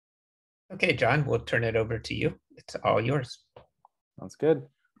Okay, John, we'll turn it over to you. It's all yours. Sounds good.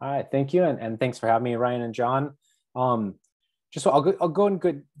 All right, thank you, and thanks for having me, Ryan and John. Um, just so I'll go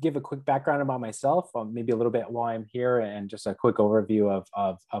and give a quick background about myself, maybe a little bit why I'm here, and just a quick overview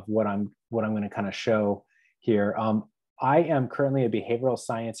of what I'm going to kind of show here. I am currently a behavioral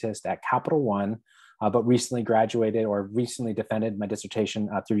scientist at Capital One, but recently graduated or recently defended my dissertation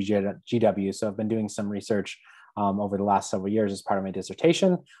through GW. So I've been doing some research over the last several years as part of my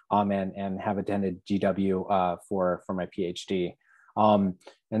dissertation, and have attended GW for my PhD.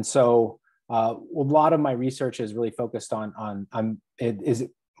 And so a lot of my research is really focused on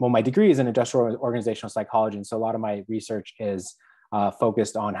my degree is in industrial organizational psychology. And so a lot of my research is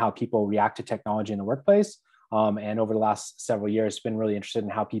focused on how people react to technology in the workplace. And over the last several years, been really interested in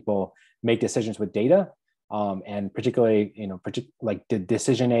how people make decisions with data. And particularly, like the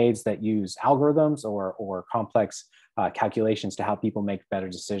decision aids that use algorithms or complex calculations to help people make better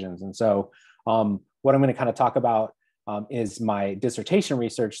decisions. And so what I'm going to kind of talk about is my dissertation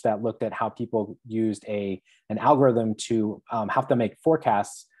research that looked at how people used an algorithm to help them make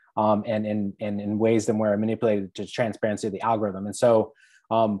forecasts and in ways that were manipulated to transparency of the algorithm. And so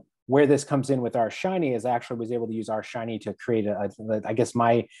where this comes in with R-Shiny is I actually was able to use R-Shiny to create I guess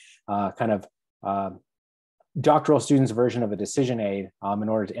my kind of doctoral students version of a decision aid in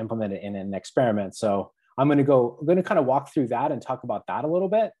order to implement it in an experiment. So I'm going to kind of walk through that and talk about that a little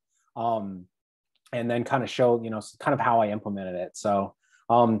bit. And then kind of show, kind of how I implemented it. So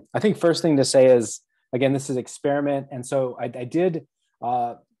I think first thing to say is, again, this is experiment. And so I did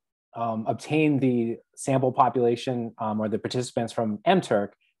obtain the sample population or the participants from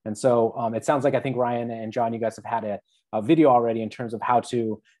m-Turk. And so it sounds like I think Ryan and John, you guys have had a video already in terms of how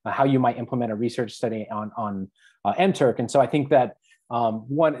you might implement a research study on m-Turk. And so I think that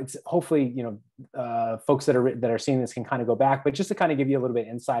one, it's hopefully, folks that are seeing this can kind of go back, but just to kind of give you a little bit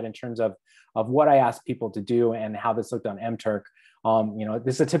of insight in terms of what I asked people to do and how this looked on m-Turk.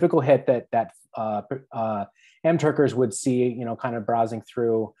 This is a typical hit that m-Turkers would see, kind of browsing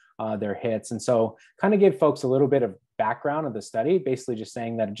through their hits. And so kind of give folks a little bit of background of the study, basically just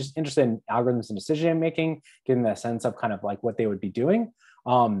saying that I'm just interested in algorithms and decision making, giving them a sense of kind of like what they would be doing.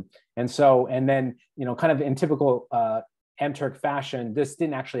 And then, kind of in typical m-Turk fashion, this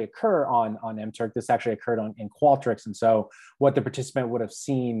didn't actually occur on m-Turk. This actually occurred in Qualtrics. And so what the participant would have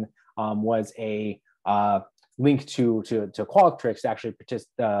seen was a link to Qualtrics to actually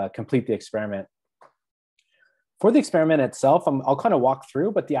complete the experiment. For the experiment itself, I'll kind of walk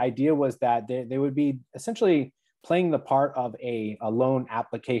through, but the idea was that they would be essentially playing the part of a loan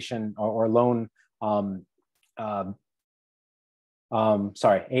application or loan,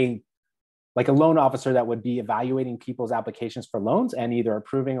 like a loan officer that would be evaluating people's applications for loans and either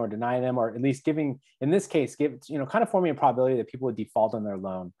approving or denying them, or at least giving, in this case, kind of forming a probability that people would default on their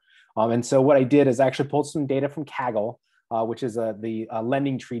loan. And so what I did is I actually pulled some data from Kaggle, which is the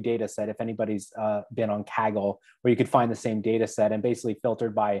lending tree data set, if anybody's been on Kaggle, where you could find the same data set and basically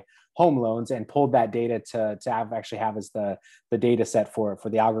filtered by home loans and pulled that data to have as the data set for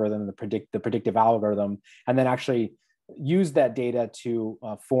the algorithm, the predictive algorithm, and then actually use that data to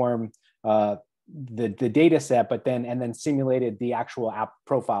form the data set, but then simulated the actual app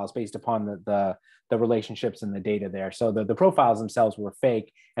profiles based upon the relationships in the data there. So the profiles themselves were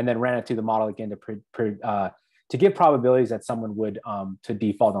fake, and then ran it through the model again to give probabilities that someone would to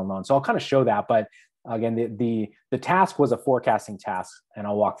default on loan. So I'll kind of show that, but again, the task was a forecasting task, and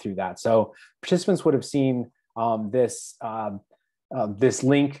I'll walk through that. So participants would have seen this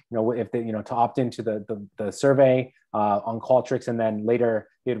link, if they, to opt into the survey on Qualtrics, and then later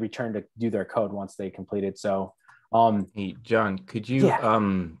they'd return to do their code once they completed. So, hey, John, could you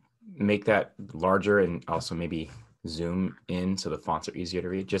make that larger and also maybe zoom in so the fonts are easier to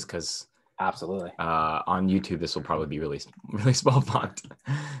read? Just because. Absolutely. On YouTube, this will probably be really small font.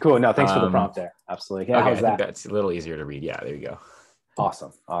 Cool. No, thanks for the prompt there. Absolutely. Yeah, okay, I think that's a little easier to read. Yeah, there you go.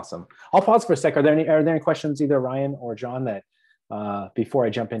 Awesome. I'll pause for a sec. Are there any questions, either Ryan or John, that before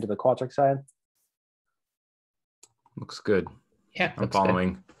I jump into the Qualtrics side? Looks good. Yeah, I'm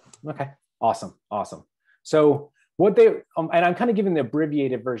following. Good. Okay. Awesome. So what they and I'm kind of giving the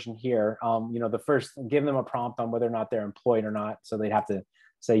abbreviated version here. The first, give them a prompt on whether or not they're employed or not, so they'd have to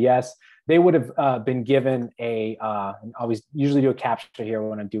say yes. They would have been given I always usually do a captcha here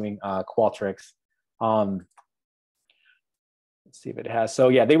when I'm doing Qualtrics. Let's see if it has. So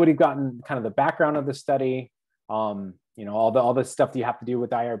yeah, they would have gotten kind of the background of the study, all the stuff that you have to do with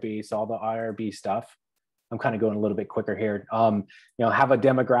IRB. So all the IRB stuff. I'm kind of going a little bit quicker here. Have a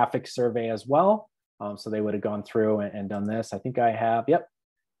demographic survey as well. So they would have gone through and done this. I think I have, yep.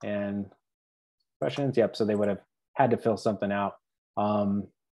 And questions, yep. So they would have had to fill something out.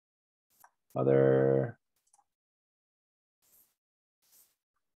 other.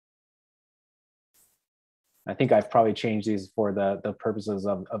 I think I've probably changed these for the purposes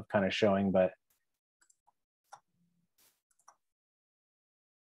of kind of showing, but.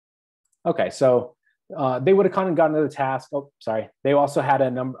 Okay, so they would have kind of gotten to the task. Oh, sorry. They also had a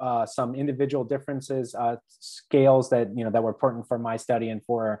number, some individual differences, scales that that were important for my study and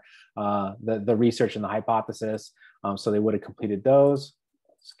for the research and the hypothesis. So they would have completed those.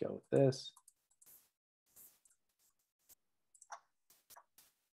 Let's go with this.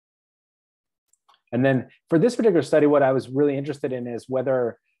 And then for this particular study, what I was really interested in is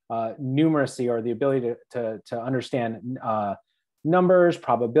whether numeracy, or the ability to understand numbers,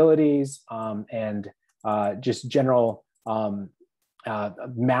 probabilities, and just general not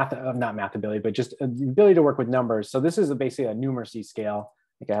math ability, but just the ability to work with numbers. So this is basically a numeracy scale.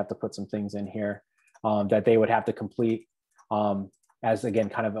 I think I have to put some things in here that they would have to complete as, again,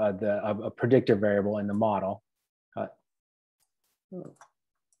 kind of a predictor variable in the model.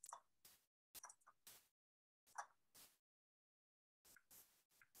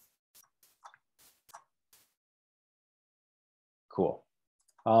 Cool.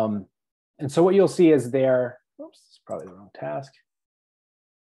 And so what you'll see is there, oops, this is probably the wrong task.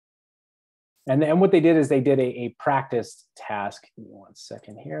 And what they did is they did a practice task. Give me 1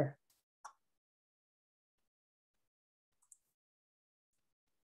 second here.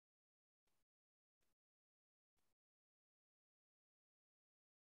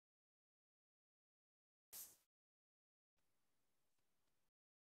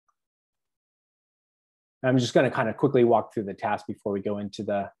 I'm just going to kind of quickly walk through the task before we go into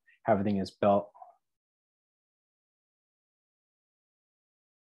how everything is built.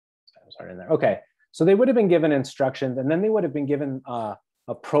 Sorry, in there. Okay, so they would have been given instructions, and then they would have been given a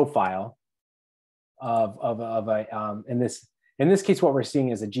profile of a in this case, what we're seeing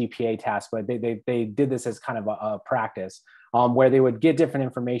is a GPA task, but they did this as kind of a practice where they would get different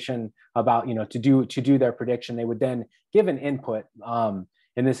information about to do their prediction. They would then give an input.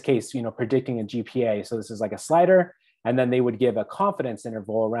 In this case, predicting a GPA. So this is like a slider, and then they would give a confidence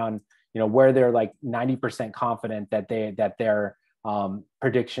interval around, where they're like 90% confident that their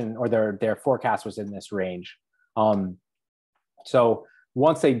prediction or their forecast was in this range. So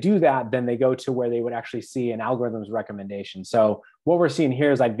once they do that, then they go to where they would actually see an algorithm's recommendation. So what we're seeing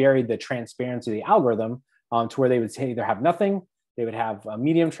here is I varied the transparency of the algorithm to where they would say either have nothing, they would have a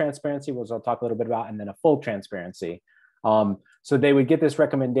medium transparency, which I'll talk a little bit about, and then a full transparency. So they would get this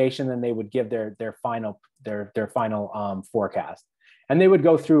recommendation, and they would give their final forecast, and they would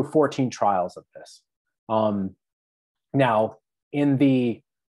go through 14 trials of this. Now, in the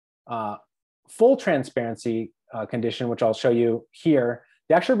full transparency condition, which I'll show you here,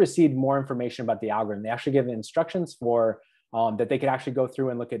 they actually received more information about the algorithm. They actually give instructions for that they could actually go through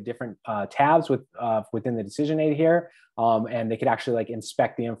and look at different tabs within the decision aid here, and they could actually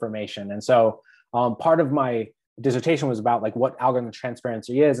inspect the information. And so part of my dissertation was about what algorithm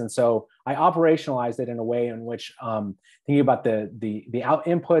transparency is. And so I operationalized it in a way in which thinking about the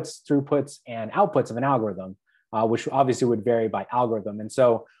inputs, throughputs, and outputs of an algorithm, which obviously would vary by algorithm. And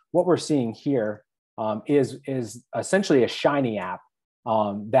so what we're seeing here is essentially a Shiny app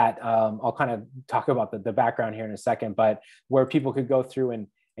that I'll kind of talk about the background here in a second, but where people could go through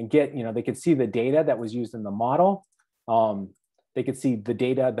and get, they could see the data that was used in the model. They could see the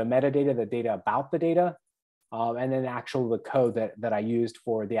data, the metadata, the data about the data, and then the code that I used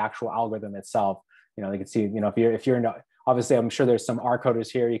for the actual algorithm itself. They could see, if you're into, obviously I'm sure there's some R coders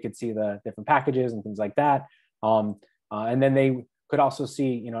here, you could see the different packages and things like that. And then they could also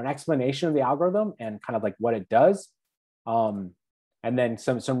see, an explanation of the algorithm and kind of what it does. And then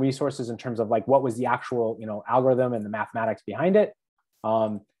some resources in terms of what was the actual, algorithm and the mathematics behind it.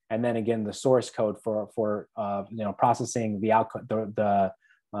 And then again, the source code for processing the output,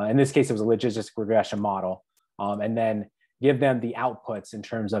 in this case, it was a logistic regression model. And then give them the outputs in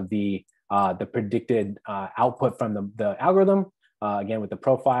terms of the predicted output from the algorithm, again, with the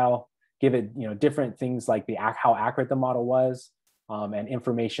profile, give it, different things like how accurate the model was, and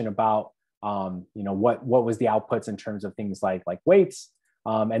information about, what was the outputs in terms of things like weights,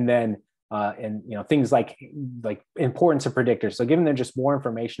 and then, things like importance of predictors. So giving them just more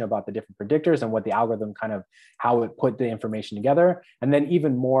information about the different predictors and what the algorithm kind of, how it put the information together, and then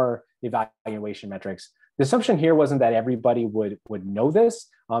even more evaluation metrics. The assumption here wasn't that everybody would know this.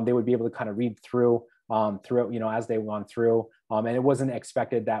 They would be able to kind of read through as they went through. And it wasn't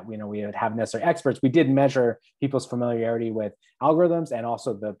expected that we would have necessary experts. We did measure people's familiarity with algorithms and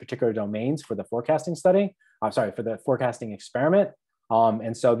also the particular domains for the forecasting study. I'm sorry, for the forecasting experiment.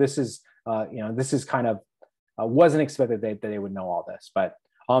 And so this is kind of wasn't expected that they would know all this. But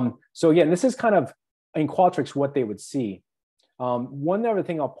So again, this is kind of in Qualtrics what they would see. One other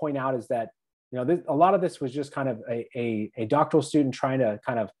thing I'll point out is that, a lot of this was just kind of a doctoral student trying to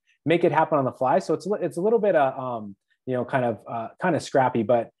kind of make it happen on the fly. So it's a little bit kind of scrappy,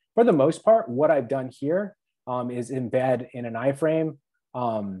 but for the most part, what I've done here is embed in an iframe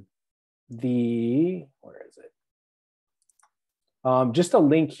where is it? Just a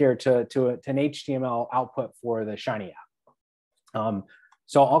link here to an HTML output for the Shiny app.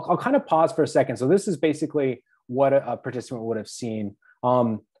 So I'll kind of pause for a second. So this is basically what a participant would have seen.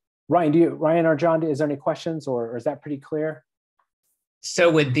 Ryan or John, is there any questions, or is that pretty clear?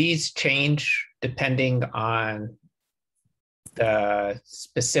 So would these change depending on the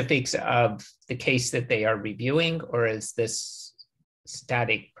specifics of the case that they are reviewing, or is this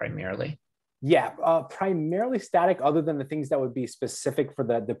static primarily? Yeah, primarily static, other than the things that would be specific for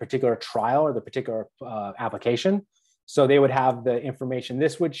the particular trial or the particular application. So they would have the information.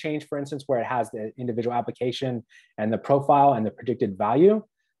 This would change, for instance, where it has the individual application and the profile and the predicted value.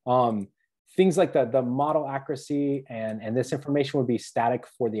 Things like the model accuracy and this information would be static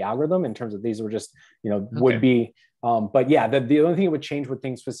for the algorithm in terms of these were just, would be, but yeah, the only thing it would change would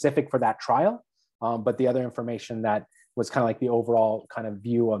things specific for that trial. But the other information that was kind of like the overall kind of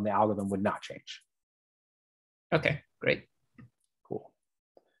view on the algorithm would not change. Okay, great. Cool.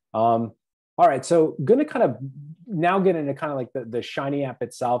 All right, so going to kind of now get into kind of like the Shiny app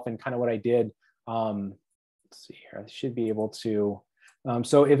itself and kind of what I did. Let's see here, I should be able to.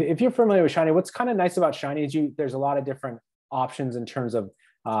 So if you're familiar with Shiny, what's kind of nice about Shiny is there's a lot of different options in terms of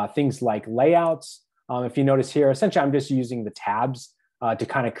things like layouts. If you notice here, essentially I'm just using the tabs to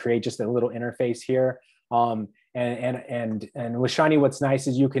kind of create just a little interface here. And with Shiny, what's nice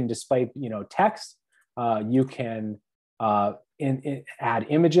is you can display text. You can add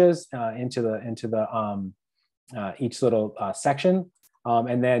images into the each little section,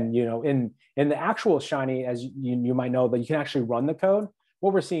 and then in the actual Shiny, as you might know, that you can actually run the code.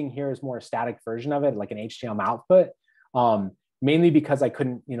 What we're seeing here is more a static version of it, like an HTML output, mainly because I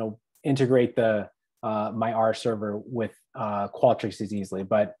couldn't integrate my R server with Qualtrics as easily.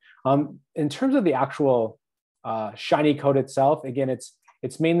 But in terms of the actual Shiny code itself, again,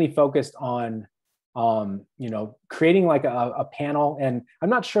 it's mainly focused on creating like a panel. And I'm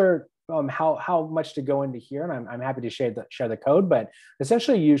not sure how much to go into here, and I'm happy to share the code, but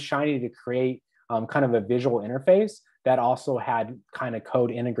essentially use Shiny to create kind of a visual interface that also had kind of code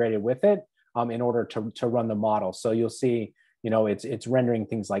integrated with it in order to run the model. So you'll see, it's rendering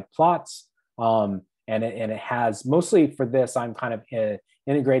things like plots, and it has mostly for this, I'm kind of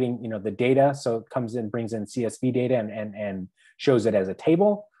integrating, the data. So it comes in, brings in CSV data and shows it as a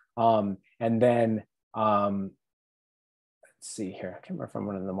table. And then let's see here. I can't remember if I'm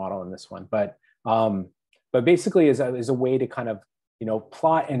running the model in this one, but basically is a way to kind of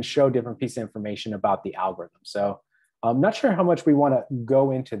plot and show different pieces of information about the algorithm. So I'm not sure how much we want to go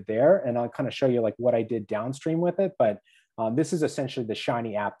into there, and I'll kind of show you like what I did downstream with it. But this is essentially the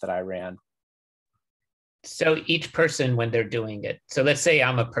Shiny app that I ran. So each person, when they're doing it, so let's say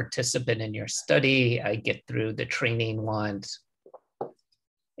I'm a participant in your study, I get through the training ones,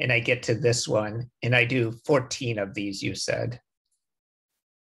 and I get to this one, and I do 14 of these, you said.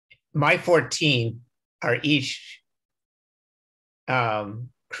 My 14 are each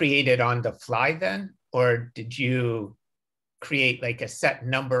created on the fly then? Or did you create like a set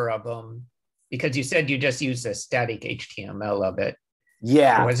number of them? Because you said you just used a static HTML of it.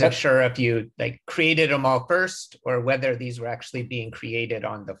 Yeah. I wasn't sure if you like created them all first or whether these were actually being created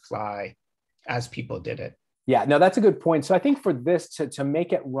on the fly as people did it. Yeah, no, that's a good point. So I think for this to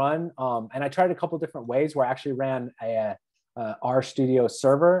make it run, and I tried a couple of different ways where I actually ran a RStudio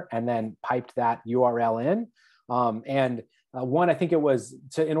server and then piped that URL in. One, I think it was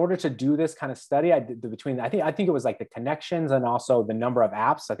in order to do this kind of study, I did I think it was like the connections and also the number of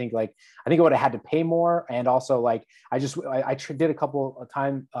apps. I think I would have had to pay more, and also like I did a couple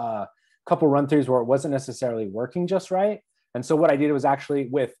run-throughs where it wasn't necessarily working just right. And so what I did was actually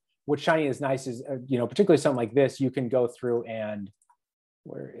with what Shiny is nice is particularly something like this, you can go through and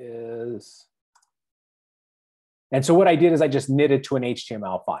and so what I did is I just knitted to an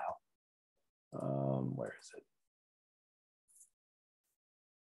HTML file. Where is it?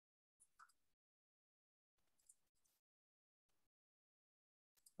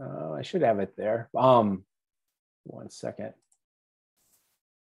 I should have it there. 1 second.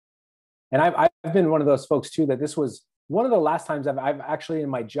 And I've been one of those folks too, that this was one of the last times I've actually in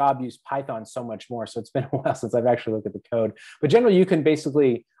my job used Python so much more. So it's been a while since I've actually looked at the code. But generally, you can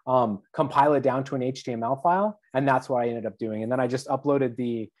basically compile it down to an HTML file. And that's what I ended up doing. And then I just uploaded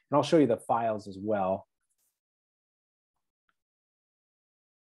and I'll show you the files as well.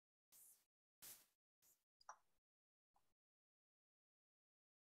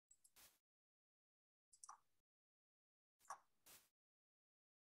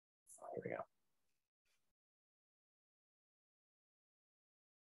 here we go.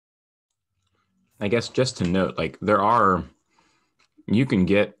 I guess just to note, like you can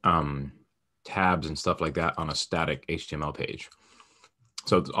get tabs and stuff like that on a static HTML page.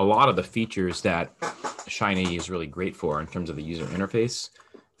 So a lot of the features that Shiny is really great for in terms of the user interface,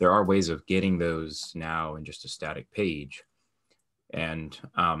 there are ways of getting those now in just a static page. And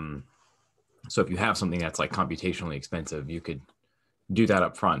so if you have something that's like computationally expensive, you could do that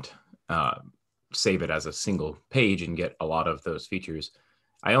up front, save it as a single page and get a lot of those features.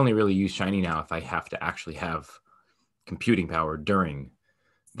 I only really use Shiny now if I have to actually have computing power during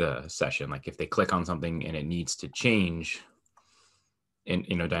the session. Like if they click on something and it needs to change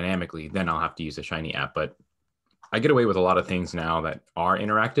dynamically, then I'll have to use a Shiny app. But I get away with a lot of things now that are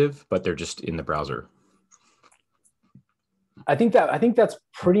interactive, but they're just in the browser. I think that's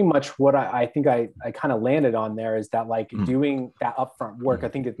pretty much what I think I kind of landed on there, is that like doing that upfront work. I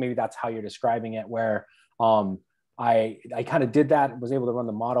think that maybe that's how you're describing it, where I kind of did that, was able to run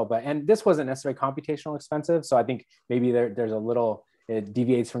the model, and this wasn't necessarily computational expensive. So I think maybe there's a little, it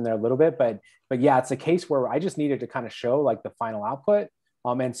deviates from there a little bit, but yeah, it's a case where I just needed to kind of show like the final output.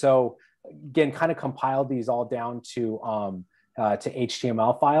 And so again, kind of compiled these all down to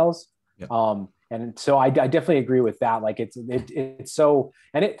HTML files. Yep. And so I definitely agree with that. Like it's so,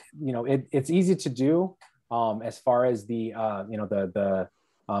 and it's easy to do as far as the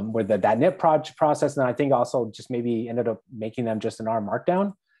with that knit process. And I think also just maybe ended up making them just in R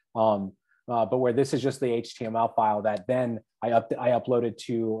Markdown. But where this is just the HTML file that then I uploaded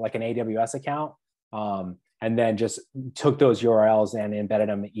to like an AWS account, and then just took those URLs and embedded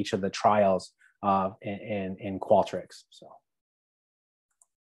them in each of the trials in Qualtrics.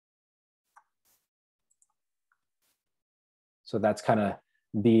 So that's kind of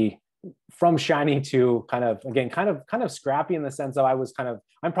from Shiny to kind of scrappy, in the sense of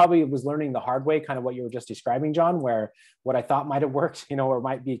I probably was learning the hard way, kind of what you were just describing, John, where what I thought might have worked, or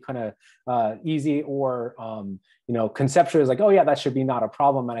might be kind of easy, or conceptually is like, oh yeah, that should be not a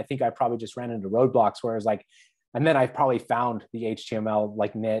problem. And I think I probably just ran into roadblocks, whereas like, and then I probably found the HTML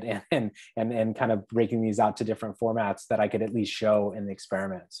like knit and kind of breaking these out to different formats that I could at least show in the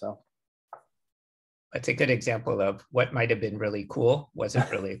experiment. So it's a good example of what might have been really cool wasn't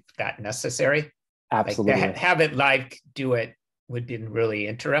really that necessary. Absolutely. Like have it live, do it would have been really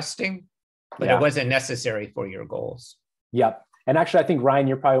interesting, but it wasn't necessary for your goals. Yep. And actually, I think Ryan,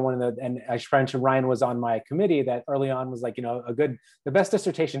 you're probably one of the, and I should mention Ryan was on my committee that early on was like, the best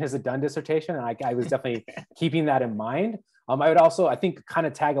dissertation is a done dissertation. And I was definitely keeping that in mind. I would also, I think, kind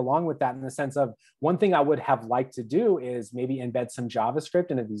of tag along with that in the sense of one thing I would have liked to do is maybe embed some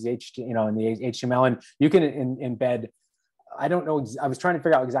JavaScript into these in the HTML, and you can embed. I don't know. I was trying to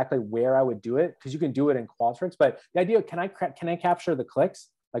figure out exactly where I would do it, because you can do it in Qualtrics. But the idea, can I capture the clicks,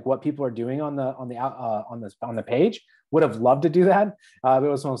 like what people are doing on the page? Would have loved to do that. It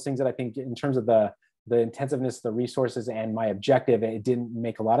was one of those things that I think, in terms of the intensiveness, the resources, and my objective, it didn't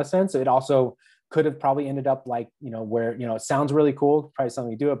make a lot of sense. It also could have probably ended up like, where, it sounds really cool, probably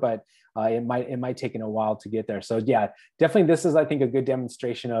something to do it, but it might take a while to get there. So yeah, definitely this is, I think, a good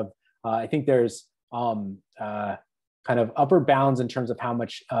demonstration of, I think there's kind of upper bounds in terms of how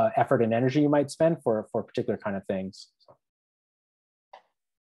much effort and energy you might spend for particular kind of things.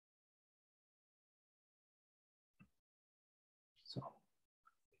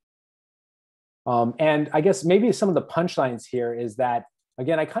 And I guess maybe some of the punchlines here is that,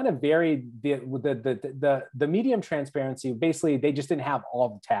 again, I kind of varied the medium transparency. Basically, they just didn't have all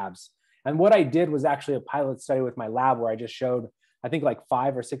the tabs. And what I did was actually a pilot study with my lab where I just showed, I think, like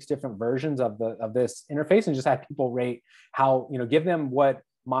 5 or 6 different versions of this interface, and just had people rate how, give them what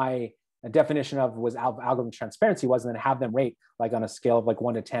my definition of was algorithm transparency was, and then have them rate, like on a scale of like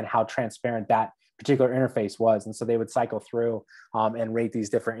 1 to 10, how transparent that particular interface was. And so they would cycle through and rate these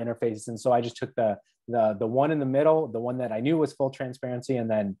different interfaces. And so I just took the one in the middle, the one that I knew was full transparency, and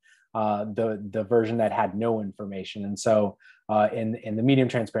then the version that had no information. And so in the medium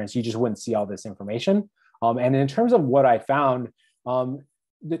transparency, you just wouldn't see all this information. And in terms of what I found,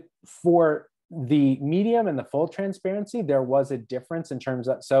 for the medium and the full transparency, there was a difference in terms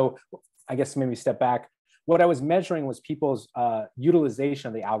of, so I guess maybe step back. What I was measuring was people's utilization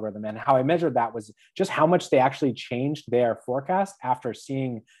of the algorithm, and how I measured that was just how much they actually changed their forecast after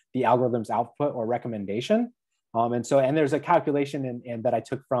seeing the algorithm's output or recommendation. And there's a calculation that I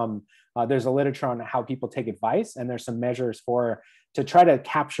took from, there's a literature on how people take advice, and there's some measures to try to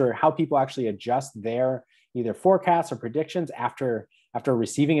capture how people actually adjust their either forecasts or predictions after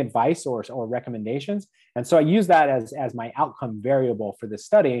receiving advice or recommendations. And so I use that as my outcome variable for this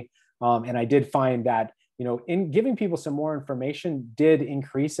study. And I did find that in giving people some more information did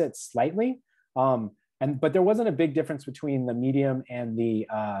increase it slightly. But there wasn't a big difference between the medium and the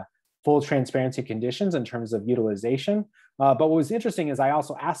full transparency conditions in terms of utilization. But what was interesting is I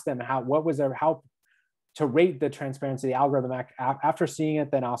also asked them how to rate the transparency of the algorithm after seeing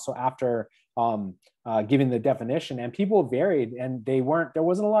it, then also after giving the definition, and people varied, and there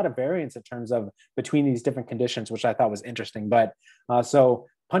wasn't a lot of variance in terms of between these different conditions, which I thought was interesting. But so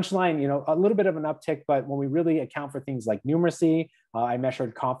punchline, a little bit of an uptick, but when we really account for things like numeracy, I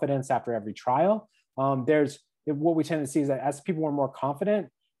measured confidence after every trial. What we tend to see is that as people were more confident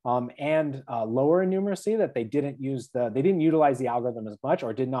and lower in numeracy, that they didn't utilize the algorithm as much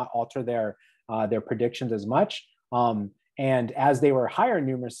or did not alter their predictions as much. And as they were higher in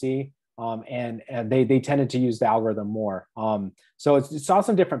numeracy, and they tended to use the algorithm more. So it saw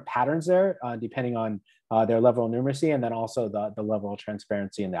some different patterns there, depending on their level of numeracy, and then also the level of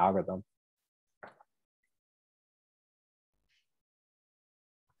transparency in the algorithm.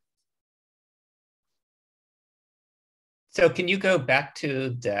 So can you go back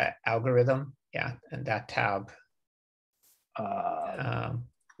to the algorithm? Yeah, and that tab.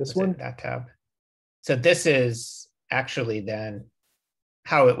 This one? That tab. So this is actually then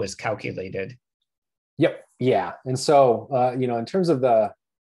how it was calculated. Yep. Yeah. And so, in terms of the,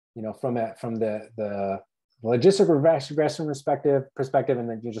 from the logistic regression perspective, and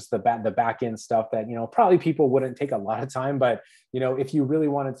then just the back end stuff that, probably people wouldn't take a lot of time, but, if you really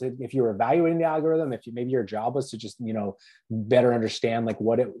wanted to, if you were evaluating the algorithm, maybe your job was to just, better understand like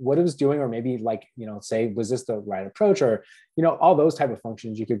what it was doing, or maybe like, say, was this the right approach, or, all those type of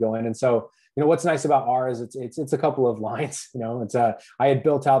functions you could go in. And so, what's nice about R is it's a couple of lines, I had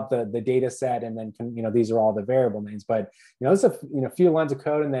built out the data set, and then, these are all the variable names, but, it's a few lines of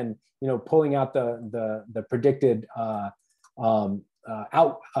code, and then, pulling out the predicted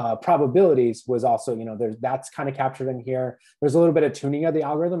probabilities was also, that's kind of captured in here. There's a little bit of tuning of the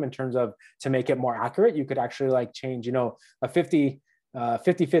algorithm in terms of to make it more accurate. You could actually like change, a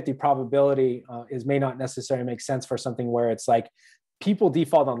 50-50 probability may not necessarily make sense for something where it's like people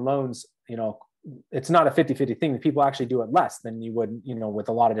default on loans, it's not a 50-50 thing. People actually do it less than you would, with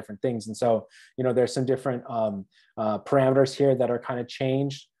a lot of different things. And so, there's some different parameters here that are kind of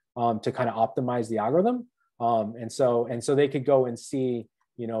changed to kind of optimize the algorithm. And so they could go and see,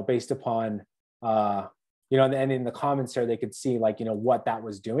 based upon, and in the comments there, they could see like, what that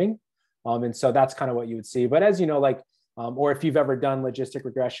was doing. And so that's kind of what you would see. But as or if you've ever done logistic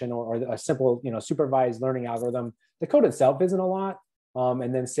regression or a simple, supervised learning algorithm, the code itself isn't a lot.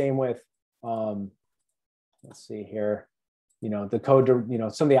 And then same with, let's see here, the code,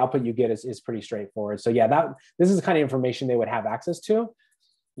 some of the output you get is pretty straightforward. So yeah, this is the kind of information they would have access to.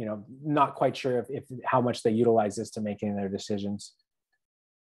 Not quite sure if how much they utilize this to making their decisions.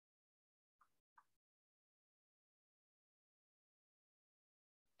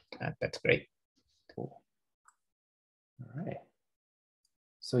 That's great. Cool. All right.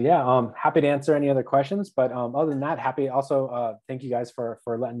 So yeah, happy to answer any other questions, but other than that, happy also thank you guys for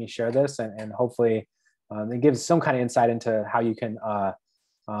letting me share this, and hopefully it gives some kind of insight into how you can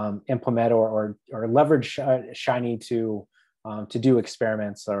implement or leverage Shiny to do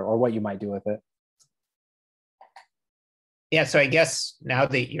experiments or what you might do with it. Yeah, so I guess now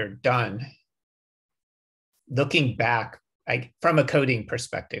that you're done, looking back, from a coding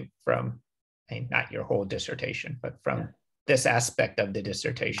perspective, not your whole dissertation, but from this aspect of the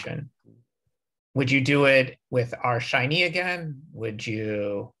dissertation, would you do it with R Shiny again? Would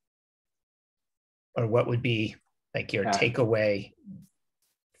you, or what would be like your takeaway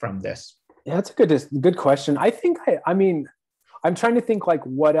from this? Yeah, that's a good question. I think, I'm trying to think like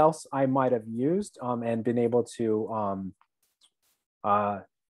what else I might have used and been able to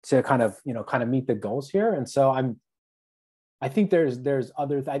kind of meet the goals here. And so I think there's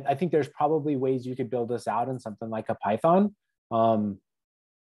other, I think there's probably ways you could build this out in something like a Python.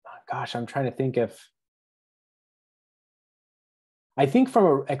 Gosh, I'm trying to think I think from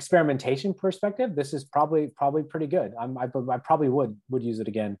an experimentation perspective, this is probably pretty good. I probably would use it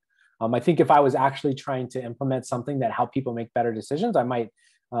again. I think if I was actually trying to implement something that helped people make better decisions, I might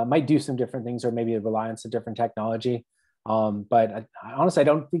do some different things, or maybe rely on some different technology. But honestly, I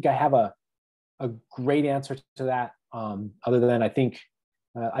don't think I have a great answer to that, other than I think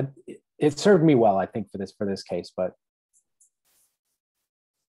it served me well, I think, for this case. But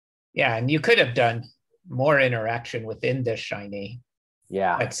yeah, and you could have done more interaction within this Shiny.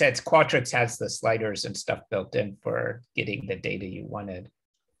 Yeah. But since Qualtrics has the sliders and stuff built in for getting the data you wanted,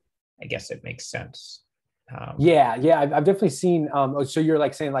 I guess it makes sense. Yeah, I've definitely seen. So you're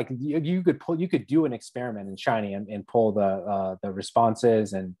like saying like you could do an experiment in Shiny and pull the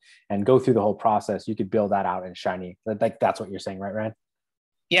responses and go through the whole process. You could build that out in Shiny. Like that's what you're saying, right, Ryan?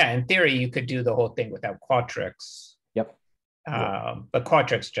 Yeah, in theory, you could do the whole thing without Qualtrics. Yep. But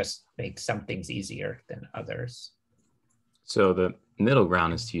Qualtrics just makes some things easier than others. So the middle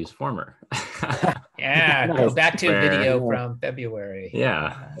ground is to use Former. Yeah, Nice. go back to Where- video from February.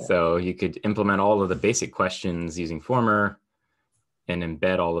 Yeah. So you could implement all of the basic questions using Former and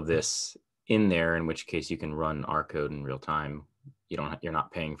embed all of this in there, in which case you can run R code in real time. You're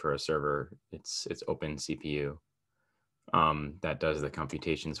not paying for a server. It's open CPU that does the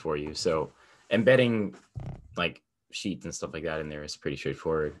computations for you. So embedding like sheets and stuff like that in there is pretty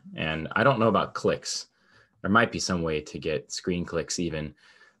straightforward. And I don't know about clicks. There might be some way to get screen clicks even,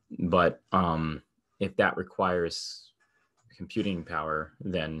 but if that requires computing power,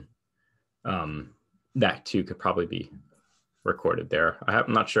 then that too could probably be recorded there.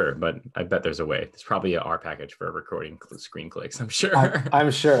 I'm not sure, but I bet there's a way. There's probably a R package for recording screen clicks, I'm sure.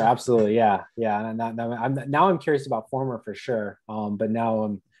 I'm sure, absolutely, yeah. And I'm curious about Former for sure. But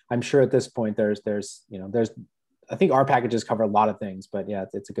now I'm sure at this point there's I think R packages cover a lot of things, but yeah,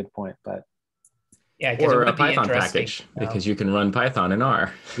 it's a good point. But Yeah, because it or a would be Python interesting. package because you can run Python in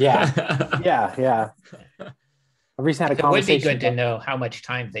R. yeah. I've recently had a It would be conversation. good to know how much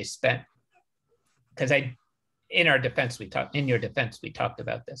time they spent. Because in your defense, we talked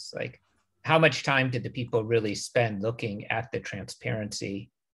about this. Like, how much time did the people really spend looking at the transparency?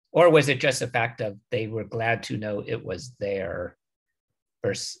 Or was it just a fact of they were glad to know it was there?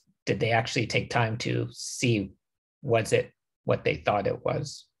 Versus did they actually take time to see, was it what they thought it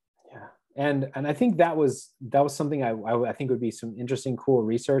was? Yeah. And I think that was something I think would be some interesting, cool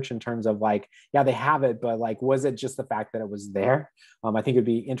research in terms of like, yeah, they have it, but like, was it just the fact that it was there? I think it'd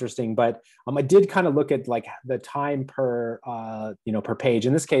be interesting, but I did kind of look at like the time per per page.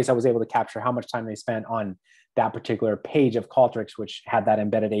 In this case, I was able to capture how much time they spent on that particular page of Qualtrics, which had that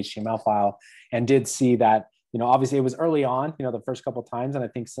embedded HTML file, and did see that obviously it was early on, the first couple of times, and I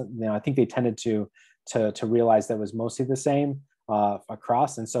think I think they tended to realize that it was mostly the same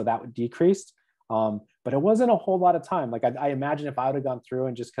across, and so that decreased. But it wasn't a whole lot of time. Like I imagine if I would have gone through,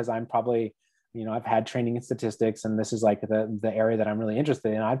 and just because I'm probably, I've had training in statistics, and this is like the area that I'm really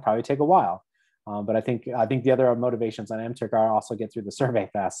interested in, I'd probably take a while. But I think the other motivations on m-Turk are also get through the survey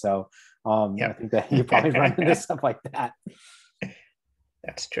fast. So I think that you probably run into stuff like that.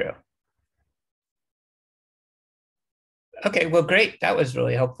 That's true. Okay, well, great. That was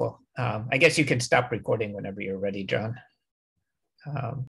really helpful. I guess you can stop recording whenever you're ready, Jon.